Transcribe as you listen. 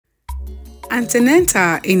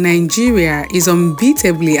Antenatal in Nigeria is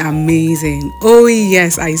unbeatably amazing. Oh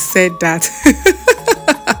yes, I said that.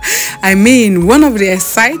 I mean, one of the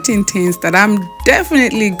exciting things that I'm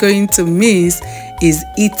definitely going to miss is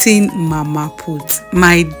eating mama put.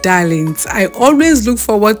 My darlings, I always look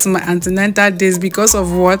forward to my antenatal days because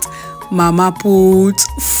of what? Mama put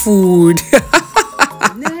food.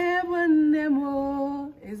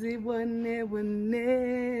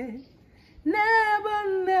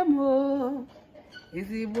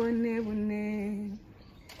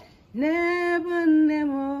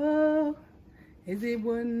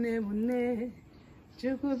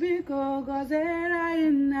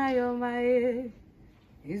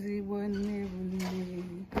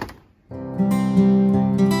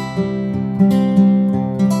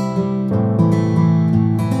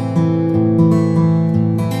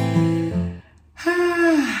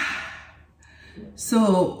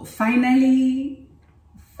 So finally,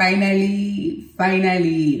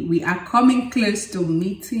 we are coming close to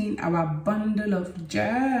meeting our bundle of joy.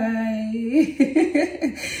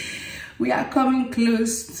 We are coming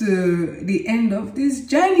close to the end of this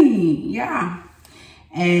journey, yeah.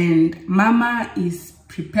 And Mama is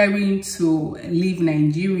preparing to leave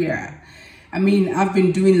Nigeria. I mean, I've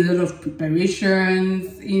been doing a lot of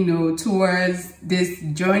preparations, you know, towards this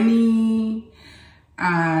journey,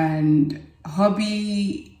 and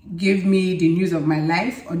hubby gave me the news of my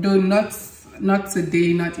life, although not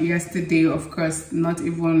today, not yesterday, of course, not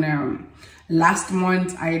even last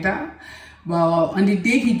month either. Well, on the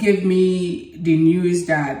day he gave me the news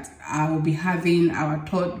that I will be having our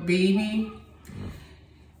third baby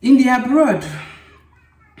in the abroad,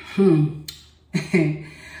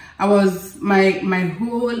 I was my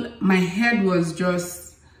head was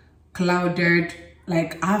just clouded.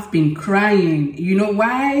 Like, I've been crying. You know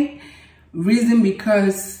why? Reason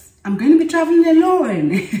because I'm going to be traveling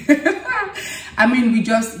alone. I mean, we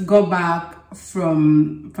just got back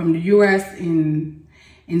from the US in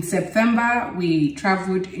September. We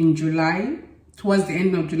traveled in July, towards the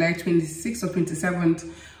end of July, 26th or 27th.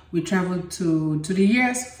 We traveled to the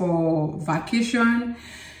US for vacation.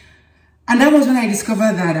 And that was when I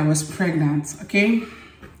discovered that I was pregnant, okay?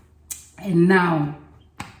 And now,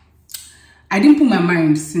 I didn't put my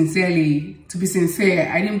mind, sincerely, to be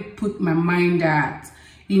sincere, I didn't put my mind that,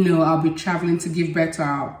 you know, I'll be traveling to give birth to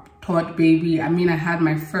our third baby. I mean, I had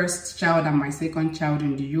my first child and my second child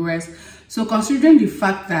in the US. So considering the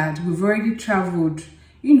fact that we've already traveled,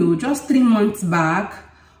 you know, just 3 months back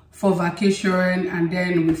for vacation, and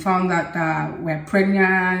then we found out that we're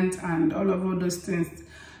pregnant and all those things.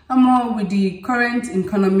 With the current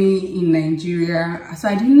economy in Nigeria, so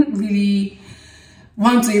I didn't really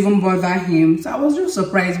want to even bother him. So I was just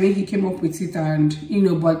surprised when he came up with it, and you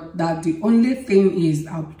know, but that the only thing is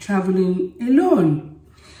I'll be traveling alone.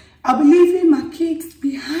 I'll be leaving my kids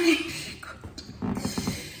behind.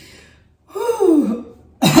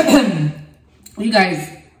 You guys,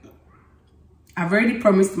 I've already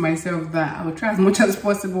promised myself that I will try as much as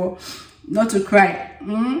possible not to cry.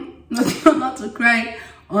 Not to cry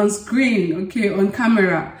on screen, okay, on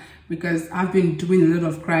camera, because I've been doing a lot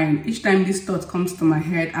of crying. Each time this thought comes to my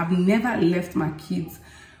head, I've never left my kids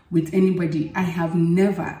with anybody. I have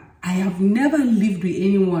never lived with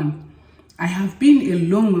anyone. I have been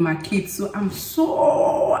alone with my kids, so I'm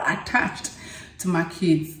so attached to my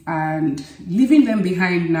kids, and leaving them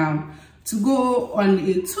behind now to go on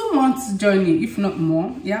a 2 months journey, if not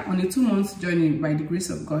more, yeah, on a 2 months journey by the grace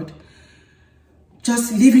of God.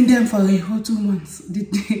 Just leaving them for a whole 2 months.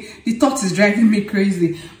 The thought is driving me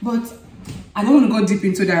crazy, but I don't want to go deep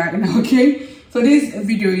into that right now, okay? So this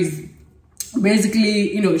video is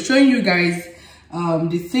basically, you know, showing you guys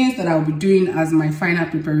the things that I'll be doing as my final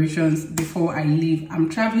preparations before I leave. I'm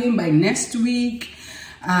traveling by next week,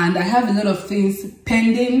 and I have a lot of things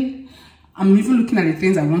pending. I'm even looking at the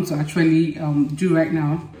things I want to actually do right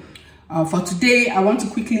now. For today, I want to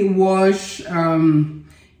quickly wash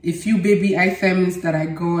a few baby items that I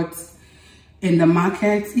got in the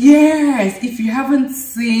market. Yes, if you haven't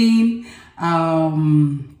seen, how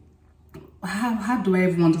do I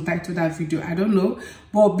even want to title that video? I don't know.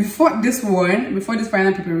 But before this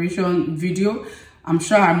final preparation video, I'm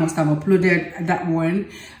sure I must have uploaded that one.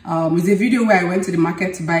 It's a video where I went to the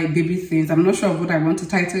market to buy baby things. I'm not sure of what I want to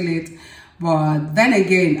title it, but then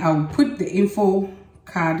again, I'll put the info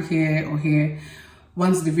card here or here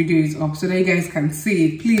once the video is up so that you guys can see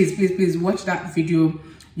it. Please watch that video.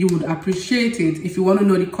 You would appreciate it if you want to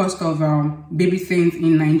know the cost of baby things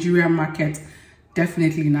in Nigeria market.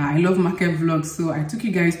 Definitely. Now, I love market vlogs, so I took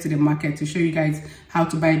you guys to the market to show you guys how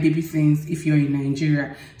to buy baby things if you're in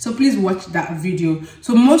Nigeria. So please watch that video.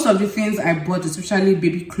 So most of the things I bought, especially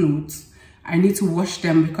baby clothes, I need to wash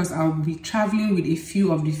them because I'll be traveling with a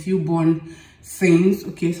few of the firstborn things.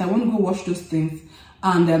 Okay, so I want to go wash those things,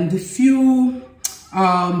 and the few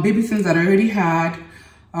baby things that I already had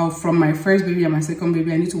from my first baby and my second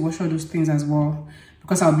baby, I need to wash all those things as well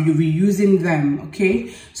because I'll be reusing them.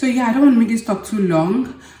 Okay, so yeah, I don't want to make this talk too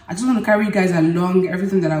long. I just want to carry you guys along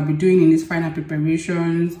everything that I'll be doing in these final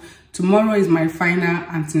preparations. Tomorrow is my final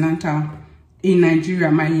antenatal in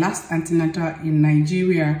Nigeria, my last antenatal in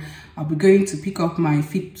Nigeria. I'll be going to pick up my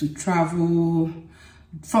fit to travel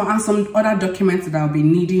and some other documents that I'll be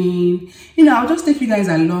needing. You know, I'll just take you guys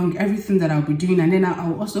along everything that I'll be doing, and then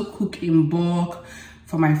I'll also cook in bulk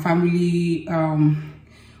for my family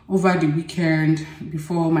over the weekend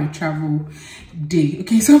before my travel day.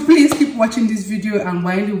 Okay, so please keep watching this video, and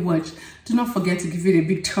while you watch, do not forget to give it a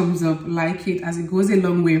big thumbs up, like it, as it goes a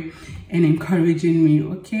long way in encouraging me.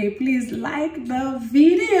 Okay, please like the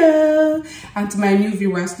video, and to my new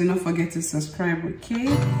viewers, do not forget to subscribe. Okay,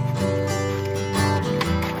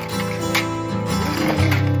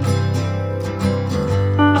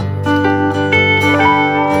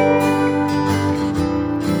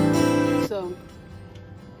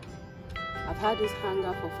 had this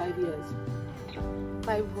hanger for 5 years.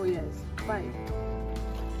 5 whole years. 5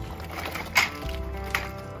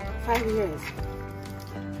 years.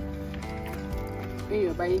 When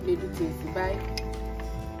you're buying baby things,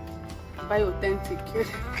 buy authentic,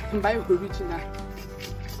 buy original,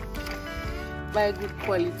 buy good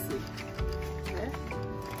quality. Yeah?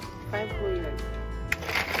 5 whole years.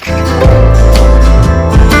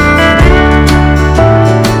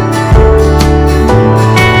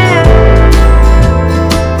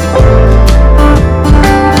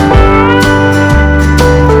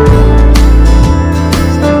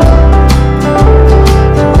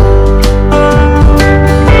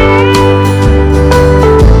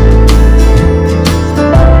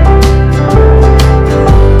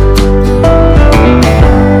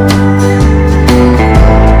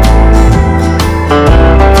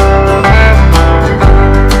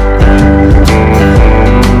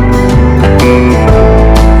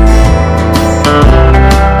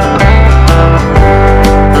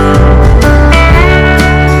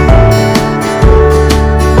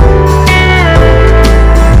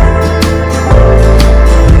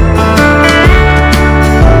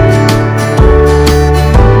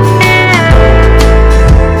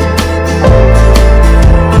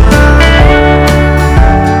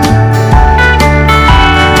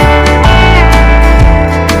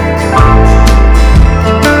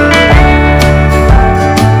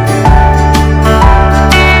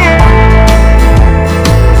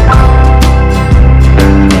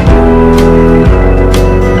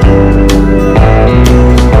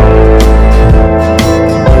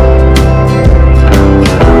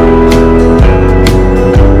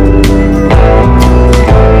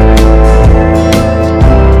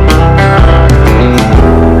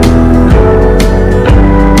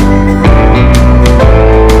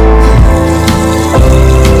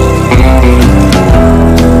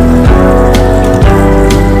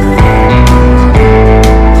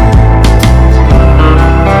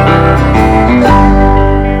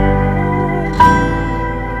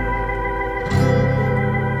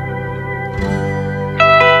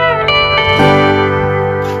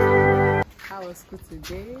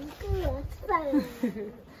 Today,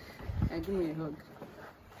 and give me a hug.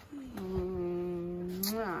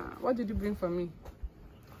 What did you bring for me?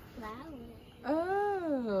 Flowers.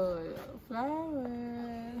 Oh, flowers.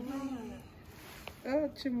 Oh,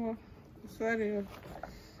 Chimo, sorry,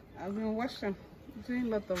 I've been washing, doing a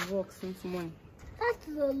lot of work since morning. That's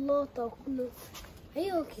a lot of clothes. Are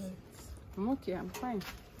you okay? I'm okay, I'm fine.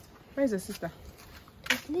 Where's your sister?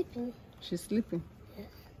 She's sleeping. She's sleeping? Yes.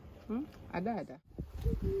 Ada.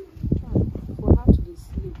 For her to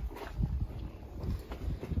sleep.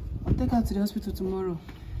 I'll take her to the hospital tomorrow.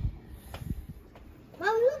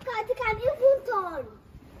 Mom, look at it, can even turn.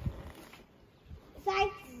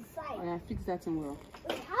 Side to side. Oh, yeah, fix that thing well.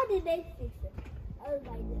 How did they fix it? I was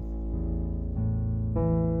like this.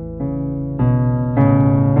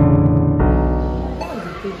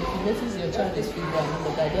 Notice your child is feeling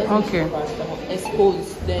okay.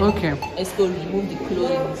 Expose them. Okay. Expose, remove the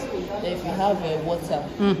clothing. Then if you have water,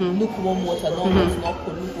 lukewarm water, not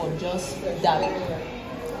cold, lukewarm, just that.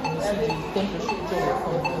 And you see the temperature drop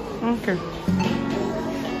will come. Okay.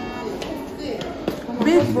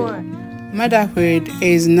 Big boy. Motherhood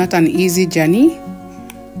is not an easy journey.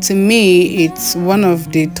 To me, it's one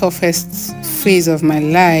of the toughest phase of my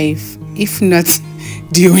life, if not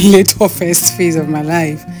the only toughest phase of my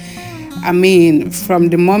life. I mean, from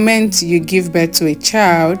the moment you give birth to a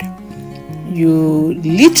child, you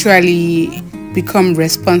literally become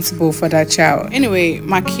responsible for that child. Anyway,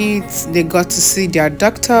 my kids, they got to see their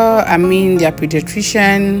doctor, their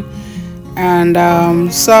pediatrician, and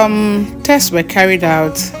some tests were carried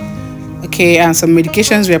out, okay, and some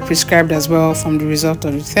medications were prescribed as well from the result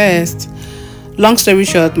of the test. Long story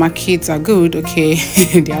short, my kids are good, okay.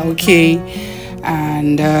 They are okay,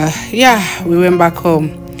 and yeah, we went back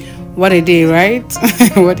home. What a day, right?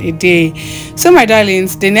 What a day. So my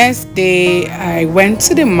darlings, the next day I went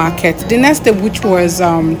to the market. The next day, which was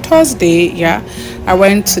Thursday, yeah, I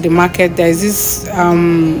went to the market. There's this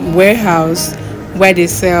warehouse where they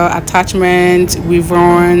sell attachments,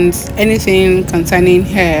 weave-ons, anything concerning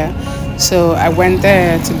hair. So I went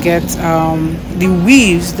there to get the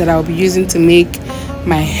weaves that I'll be using to make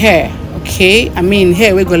my hair, okay.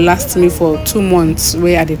 Hair will go last me for 2 months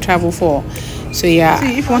where I did travel for. So yeah,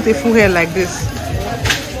 see, if you want a full hair like this,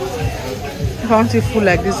 if I want it full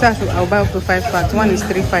like this, I'll buy up to 5 packs. One is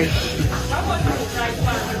 3.5.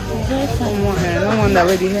 One hair, no wonder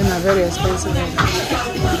where the hair are very expensive.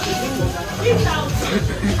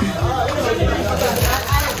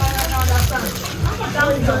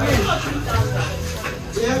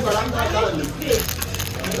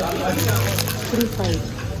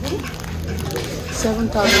 $3.5.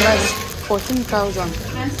 7,000. That's 14,000.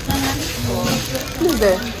 Who's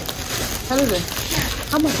there? Hello there.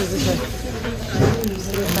 How much is this one?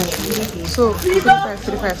 3.5. So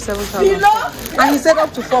 3.5, 7,000. And he said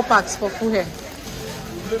up to 4 packs for full hair.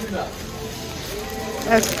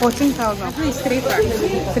 That's 14,000. Please, 3 packs.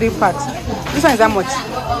 3 packs. This one is how much?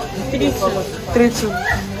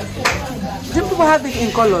 3.2. Do people have it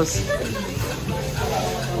in colors?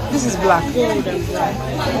 This is black. Gold and black.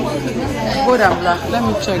 Gold and black. Let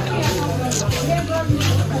me check.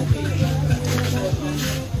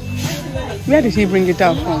 Where did he bring it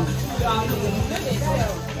out from?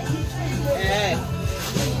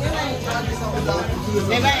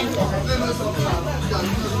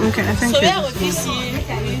 Okay, I think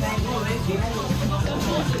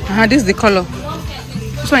this is the color.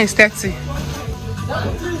 This one is 30.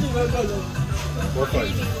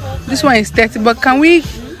 This one is 30, but can we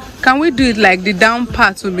do it like the down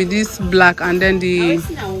part will be this black and then the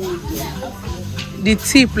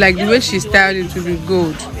tip, like the way she styled it, will be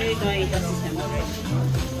gold.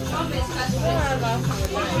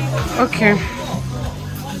 Okay.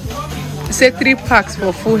 Say 3 packs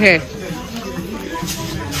for full hair.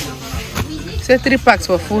 Say 3 packs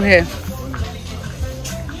for full hair.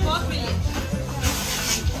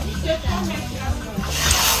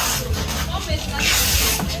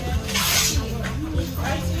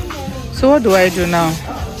 So what do I do now?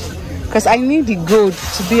 Because I need the gold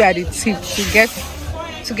to be at the tip to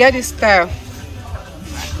get this style.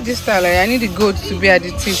 This style, I need the gold to be at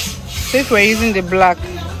the tip. So if we're using the black,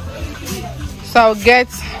 so I'll get.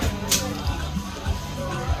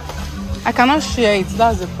 I cannot share it.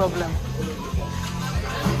 That's the problem.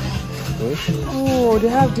 Oh, they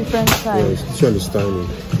have different styles. Yeah, this one is tiny.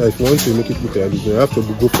 If you want to make it look like this, you have to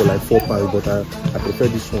go for like 4 packs, but I prefer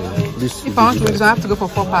this one. This. If I want to make this, I have to go for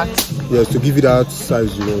 4 packs. Yes, to give it that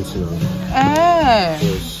size you want now.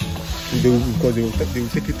 Yes. Because they will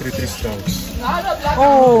take it 3 strands.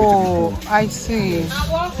 Oh, I see. I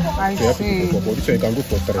so see. This one you can go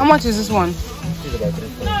for 3. How much is this one? It's about 3.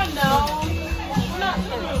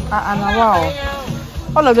 Wow.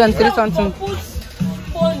 All of them 3 something.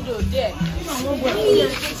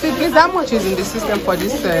 See, please, how much is in the system for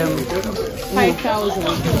this?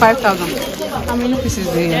 5,000. 5,000. How many pieces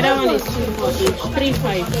is The there? other one is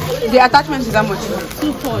 3.5. The attachment is how much?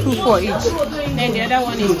 2.4 each. Then the other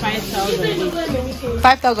one is 5,000 each.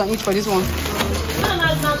 5,000 each for this one.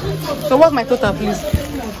 So what's my total, please?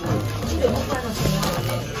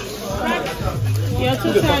 Your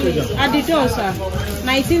total is at the door, sir.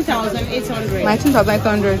 19,800.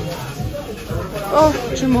 19,800. Oh,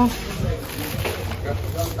 Chimo.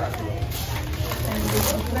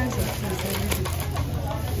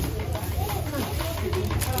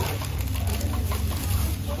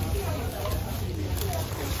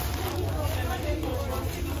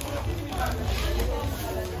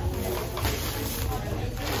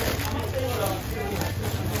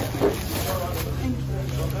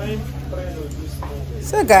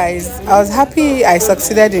 So guys, I was happy I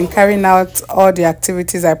succeeded in carrying out all the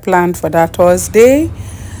activities I planned for that Thursday.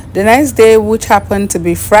 The next day, which happened to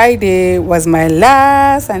be Friday, was my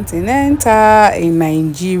last antenatal in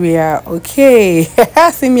Nigeria. Okay,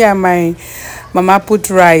 see me and my mama put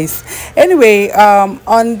rice. Anyway,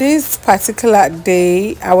 on this particular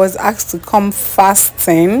day, I was asked to come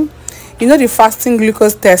fasting. You know the fasting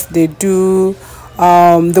glucose test they do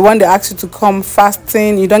the one they ask you to come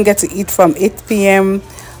fasting. You don't get to eat from 8 p.m.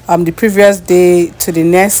 The previous day to the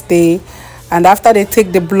next day. And after they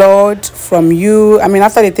take the blood from you,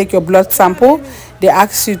 after they take your blood sample, they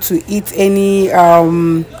ask you to eat any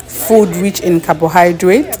food rich in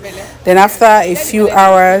carbohydrate. Then after a few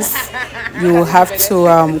hours, you have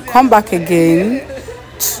to come back again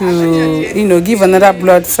to give another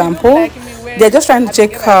blood sample. They're just trying to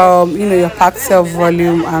check your packed cell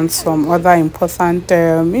volume and some other important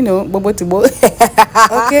bobo tibo.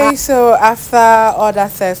 Okay, so after all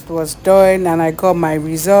that test was done and I got my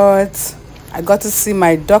results, I got to see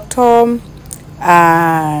my doctor.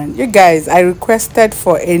 And you guys, I requested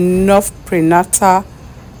for enough prenatal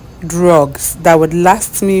drugs that would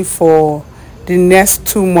last me for the next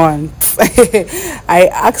 2 months. I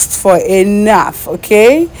asked for enough.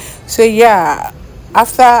 Okay, so yeah,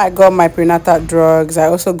 after I got my prenatal drugs, I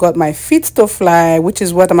also got my Fit to Fly, which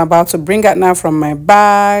is what I'm about to bring out now from my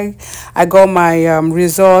bag. I got my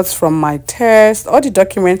results from my test, all the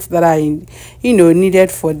documents that I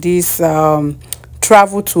needed for this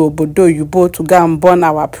travel to Obodo Yubo to go and burn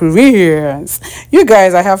our prayers. You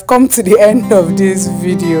guys, I have come to the end of this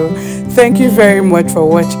video. Thank you very much for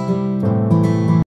watching.